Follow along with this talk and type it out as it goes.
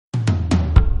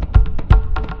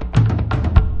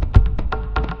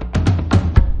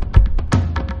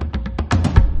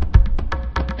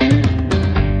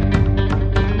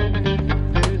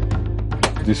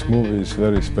This movie is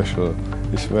very special.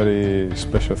 It's very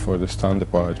special for the stunt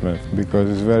department because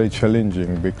it's very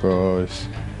challenging, because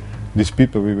these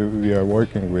people we are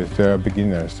working with, they are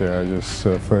beginners. They are just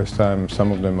first time,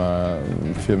 some of them are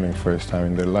filming first time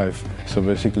in their life. So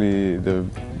basically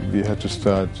we had to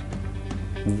start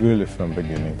really from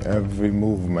beginning. Every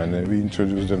movement, and we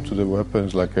introduce them to the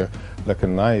weapons like a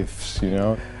knives, you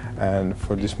know. And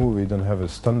for this movie, we don't have a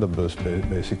standables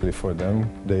basically for them.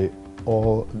 They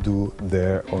all do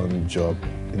their own job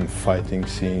in fighting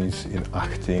scenes, in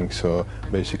acting. So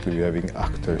basically, we're having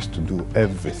actors to do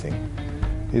everything.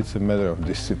 It's a matter of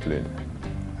discipline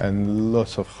and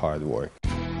lots of hard work.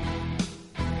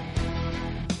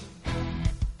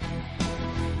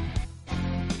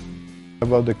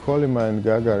 About the Kolyma and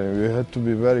Gagarin, we had to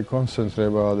be very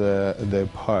concentrated about their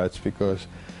parts, because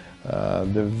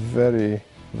they're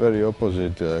very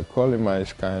opposite. Kolyma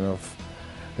is kind of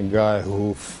a guy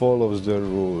who follows the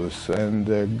rules, and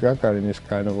Gagarin is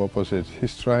kind of opposite.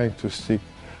 He's trying to stick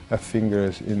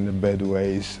fingers in the bad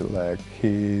ways, like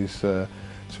he's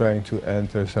trying to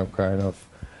enter some kind of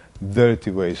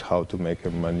dirty ways how to make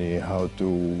money, how to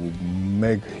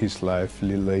make his life a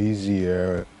little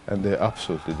easier, and they're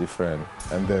absolutely different,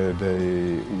 and their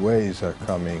ways are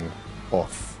coming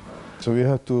off. So we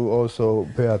have to also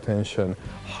pay attention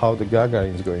how the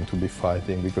Gagarin is going to be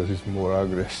fighting, because he's more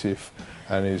aggressive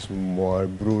and he's more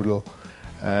brutal.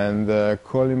 And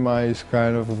Kolyma is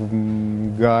kind of a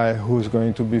guy who's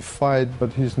going to be fight,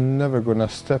 but he's never gonna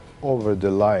step over the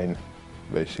line,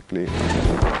 basically. To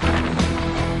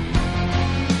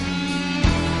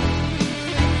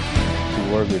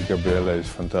work with Gabriele is a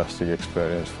fantastic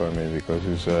experience for me, because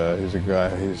he's a guy,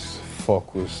 he's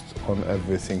focused on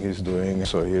everything he's doing,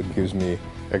 so he gives me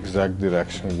exact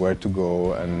direction where to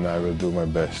go, and I will do my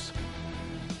best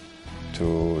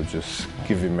to just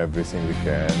give him everything we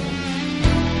can.